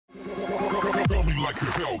Felt me like a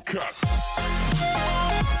Hellcat.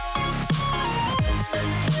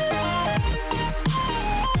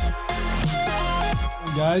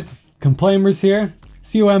 Hey guys, Complaymers here.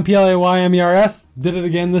 Complaymers. Did it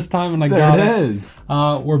again this time, and I got it. There it is.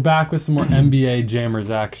 We're back with some more NBA Jammers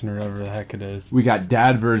action, or whatever the heck it is. We got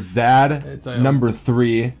Dad vs. Zad, It's a- number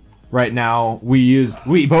 3. Right now, we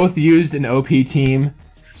both used an OP team,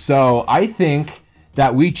 so I think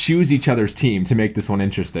that we choose each other's team to make this one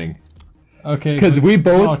interesting. Okay. Because we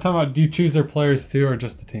both. Oh, talking about, do you choose their players too, or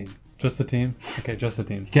just the team? Just the team? Okay, just the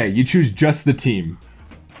team. Okay, you choose just the team.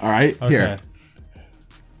 All right, Okay. here.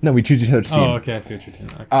 No, we choose each other's team. Oh, okay, I see what you're doing.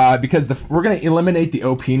 Okay. Because we're gonna eliminate the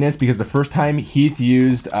OPness because the first time Heath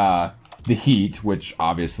used the Heat, which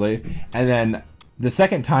obviously, and then the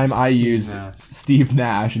second time I used Nash. Steve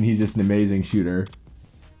Nash, and he's just an amazing shooter.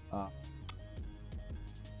 I'll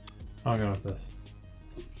go with this.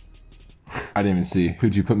 I didn't even see.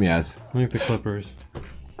 Who'd you put me as? I think the Clippers.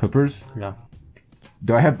 Clippers? Yeah.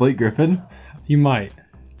 Do I have Blake Griffin? You might.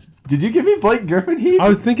 Did you give me Blake Griffin, Heath? I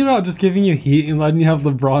was thinking about just giving you Heat and letting you have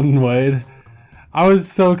LeBron and Wade. I was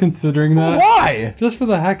so considering that. Why? Just for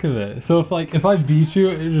the heck of it. So if I beat you,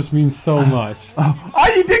 it just means so much.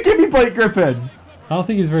 Oh, you did give me Blake Griffin! I don't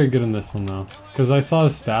think he's very good in this one though, because I saw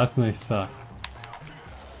his stats and they suck.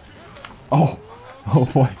 Oh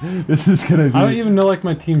boy, this is gonna be... I don't even know like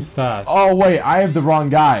my team stats. Oh wait, I have the wrong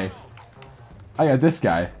guy. I got this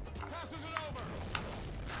guy.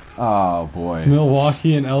 Oh boy.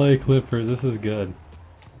 Milwaukee and LA Clippers. This is good.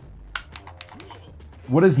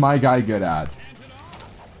 What is my guy good at?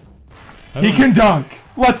 I He don't- can dunk!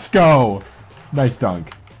 Let's go! Nice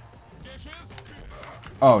dunk.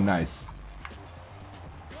 Oh, nice.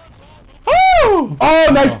 Woo!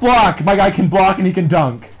 Oh, nice block! My guy can block and he can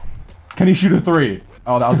dunk. Can he shoot a 3?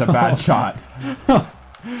 Oh, that was a bad shot.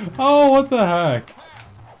 Oh, what the heck?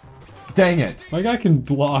 Dang it. My guy can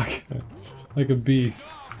block like a beast.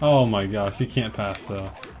 Oh my gosh, you can't pass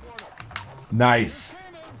though. Nice.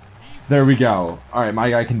 There we go. Alright, my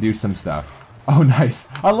guy can do some stuff. Oh, nice.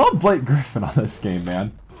 I love Blake Griffin on this game,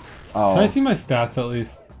 man. Oh. Can I see my stats at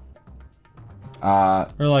least? Or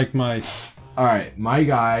like my... Alright, my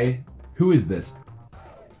guy... Who is this?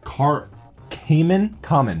 Common?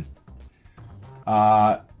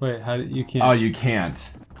 Wait, how do you can't... Oh, you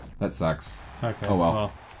can't. That sucks. Okay, oh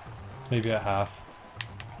well. Maybe at half.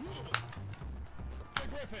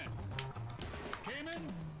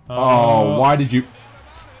 Oh, why did you...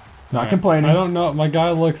 Not complaining. I don't know. My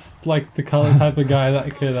guy looks like the color type of guy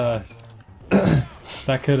that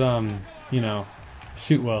could, you know,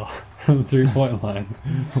 shoot well from the 3-point line.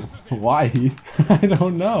 Why, Heath? I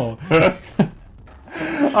don't know.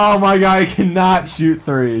 Oh, my guy cannot shoot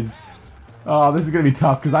 3s. Oh, this is going to be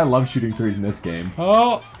tough because I love shooting 3s in this game.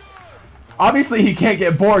 Oh! Obviously, he can't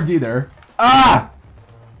get boards either. Ah!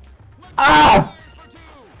 Ah!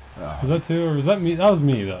 Was that 2 or was that me? That was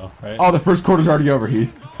me though, right? Oh, the first quarter's already over,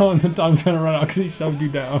 Heath. Oh, and the time's gonna run out because he shoved you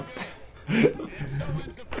down.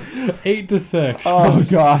 8-6. Oh,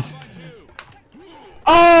 gosh.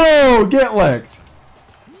 Oh, get licked.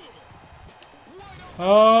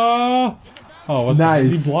 Oh, what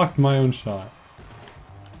Nice. He blocked my own shot.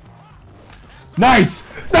 Nice!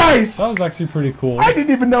 Nice! That was actually pretty cool. I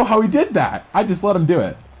didn't even know how he did that. I just let him do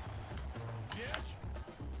it.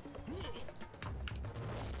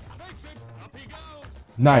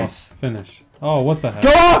 Nice. Finish. Oh, what the heck?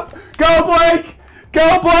 Go up! Go, Blake!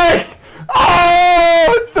 Go, Blake!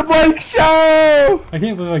 Oh! It's the Blake show! I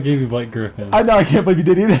can't believe I gave you Blake Griffin. I know, I can't believe you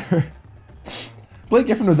did either. Blake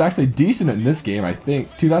Griffin was actually decent in this game, I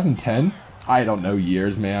think. 2010? I don't know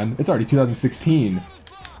years, man. It's already 2016.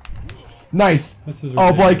 Nice. This is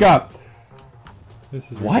Oh, Blake ridiculous. up.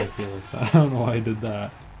 This is What? ridiculous. I don't know why I did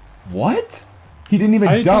that. What? He didn't even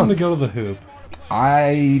I need him to dunk. go to the hoop.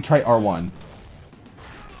 I try R1.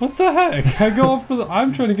 What the heck? I go up for the.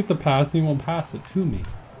 I'm trying to get the pass and he won't pass it to me.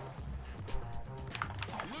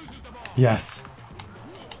 Yes.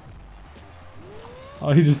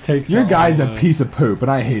 Oh, he just takes. Your that guy's all a away. piece of poop, and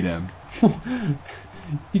I hate him.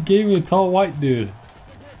 He gave me a tall white dude.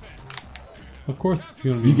 Of course it's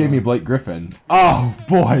gonna be. You gave me Blake Griffin. Oh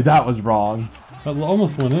boy, that was wrong. That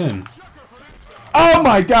almost went in. Oh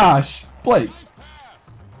my gosh, Blake.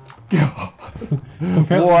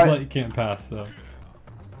 Apparently What? Blake can't pass though.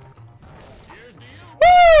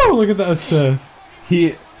 Woo! Look at that assist.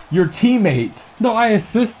 Your teammate. No, I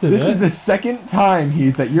assisted This it. is the second time,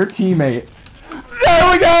 Heath, that your teammate.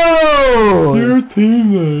 There we go. Your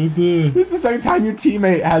teammate. This is the second time your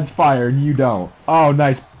teammate has fire and you don't. Oh,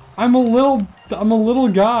 nice. I'm a little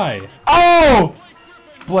guy. Oh,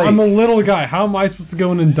 Blake. I'm a little guy. How am I supposed to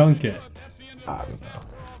go in and dunk it? I don't know.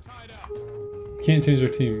 Can't change our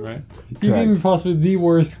team, right? You made me possibly the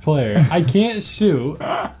worst player. I can't shoot.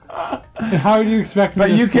 And how do you expect me to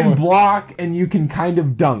But you score? can block and you can kind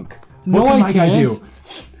of dunk. No, What can I my guy can't. do?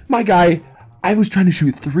 My guy, I was trying to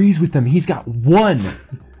shoot threes with him. He's got 1.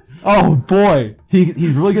 Oh boy, he's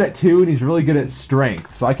really good at 2 and he's really good at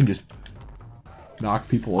strength. So I can just knock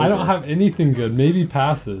people over. I don't have anything good. Maybe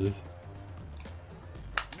passes.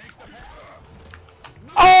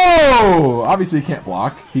 Oh! Obviously he can't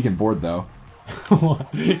block. He can board though.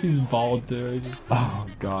 He's bald, dude. Oh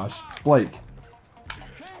gosh. Blake.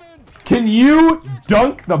 Can you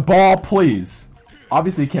dunk the ball, please?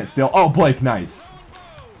 Obviously he can't steal. Oh, Blake, nice.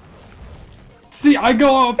 See, I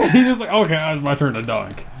go up, and he's just like, okay, it's my turn to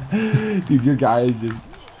dunk. Dude, your guy is just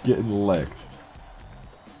getting licked.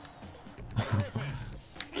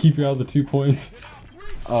 Keep you out of the 2 points.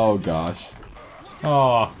 Oh gosh.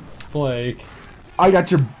 Oh, Blake. I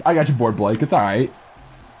got your board, Blake. It's alright.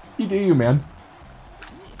 You do you, man.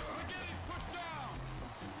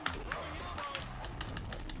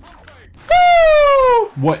 Woo!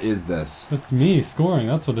 What is this? That's me scoring.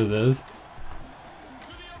 That's what it is.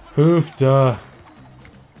 Poof, duh.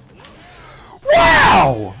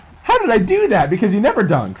 Wow! How did I do that? Because he never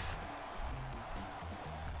dunks.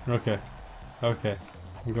 Okay. Okay.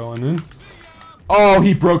 I'm going in. Oh,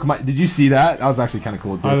 he broke my... Did you see that? That was actually kind of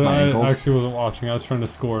cool. It broke my I ankles. actually wasn't watching. I was trying to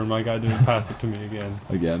score, and my guy didn't pass it to me again.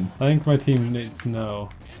 Again. I think my team needs to know.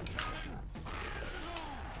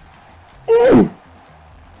 Ooh!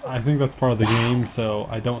 I think that's part of the game, so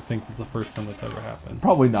I don't think it's the first time that's ever happened.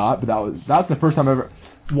 Probably not, but that's the first time ever...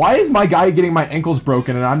 Why is my guy getting my ankles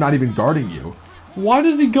broken and I'm not even guarding you? Why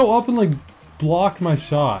does he go up and, like, block my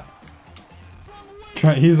shot?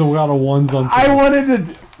 He's got a 1s on 3. I wanted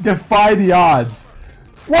to defy the odds.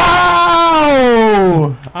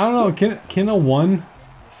 Wow! I don't know. Can a 1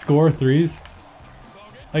 score 3s?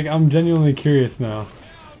 Like, I'm genuinely curious now.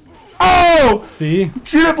 Oh! See?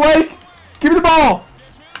 Shoot it, Blake! Give me the ball!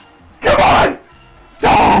 Come on!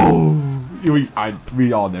 Oh!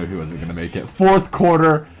 We all knew he wasn't going to make it. 4th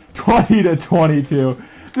quarter,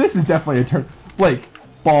 20-22. This is definitely a turn. Blake,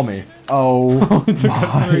 ball me. Oh, It took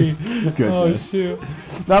a 3. goodness. Oh,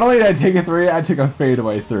 shoot. Not only did I take a 3, I took a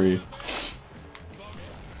fadeaway 3.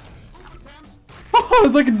 Oh,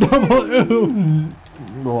 it's like a double ooh.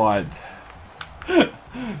 What?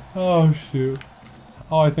 Oh, shoot.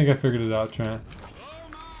 Oh, I think I figured it out, Trent.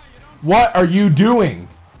 What are you doing?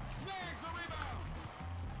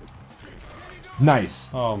 Nice.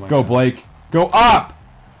 Oh, my Go, God. Blake. Go up!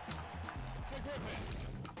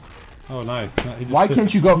 Oh, nice. No, he just Why said,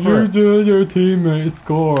 can't you go You first? did your teammate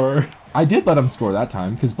score. I did let him score that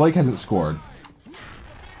time, because Blake hasn't scored.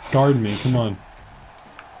 Guard me, come on.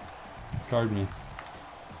 Guard me.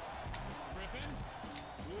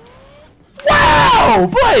 Wow!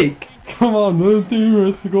 Blake! Come on, the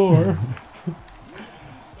teammate score.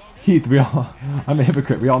 Heath, I'm a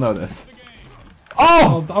hypocrite. We all know this.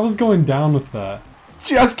 Oh! I was going down with that.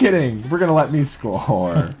 Just kidding. We're going to let me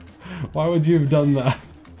score. Why would you have done that?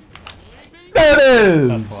 There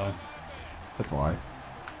it is! That's why. That's why.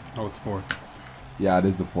 Oh, it's 4th. Yeah, it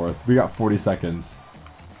is the 4th. We got 40 seconds.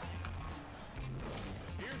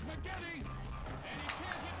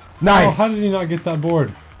 Nice! Oh, how did he not get that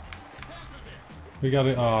board? We got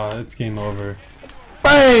it. Oh, it's game over.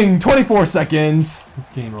 Bang! 24 seconds.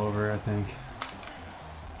 It's game over, I think.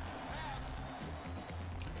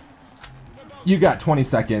 You got 20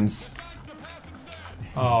 seconds.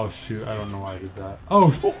 Oh, shoot. I don't know why I did that.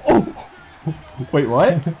 Oh! Oh! Wait,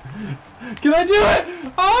 what? Can I do it?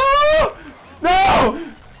 Oh! No!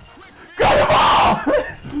 Grab the ball!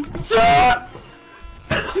 Shot!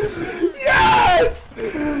 Yes!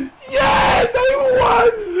 Yes! I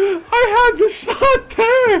won! I had the shot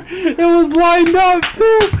there! It was lined up,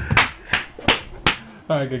 too!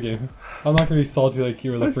 Alright, good game. I'm not gonna be salty like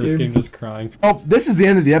you were the Nice first game. game just crying. Oh, this is the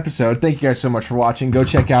end of the episode. Thank you guys so much for watching. Go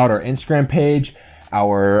check out our Instagram page,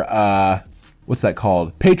 our what's that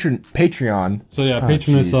called? Patreon. So yeah,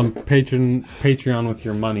 patronage Patreon with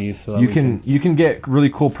your money. So that You can get really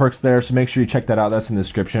cool perks there. So make sure you check that out. That's in the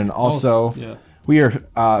description. Also, yeah. we are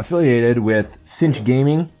affiliated with Cinch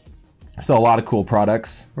Gaming. So a lot of cool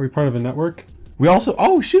products. Are we part of a network? We also,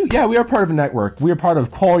 oh shoot, yeah, we are part of a network. We are part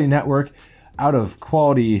of Quality Network, out of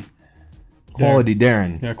Quality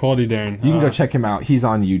Darren. Yeah, Quality Darren. You can go check him out. He's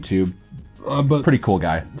on YouTube. But Pretty cool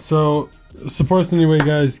guy. so support us any way you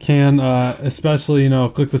guys can. Especially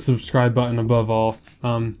click the subscribe button above all.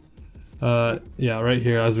 Yeah, right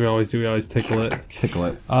here, as we always do. We always tickle it. Tickle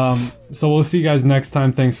it. So we'll see you guys next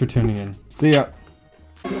time. Thanks for tuning in. See ya.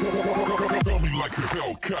 Feel me like a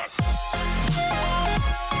Hellcat.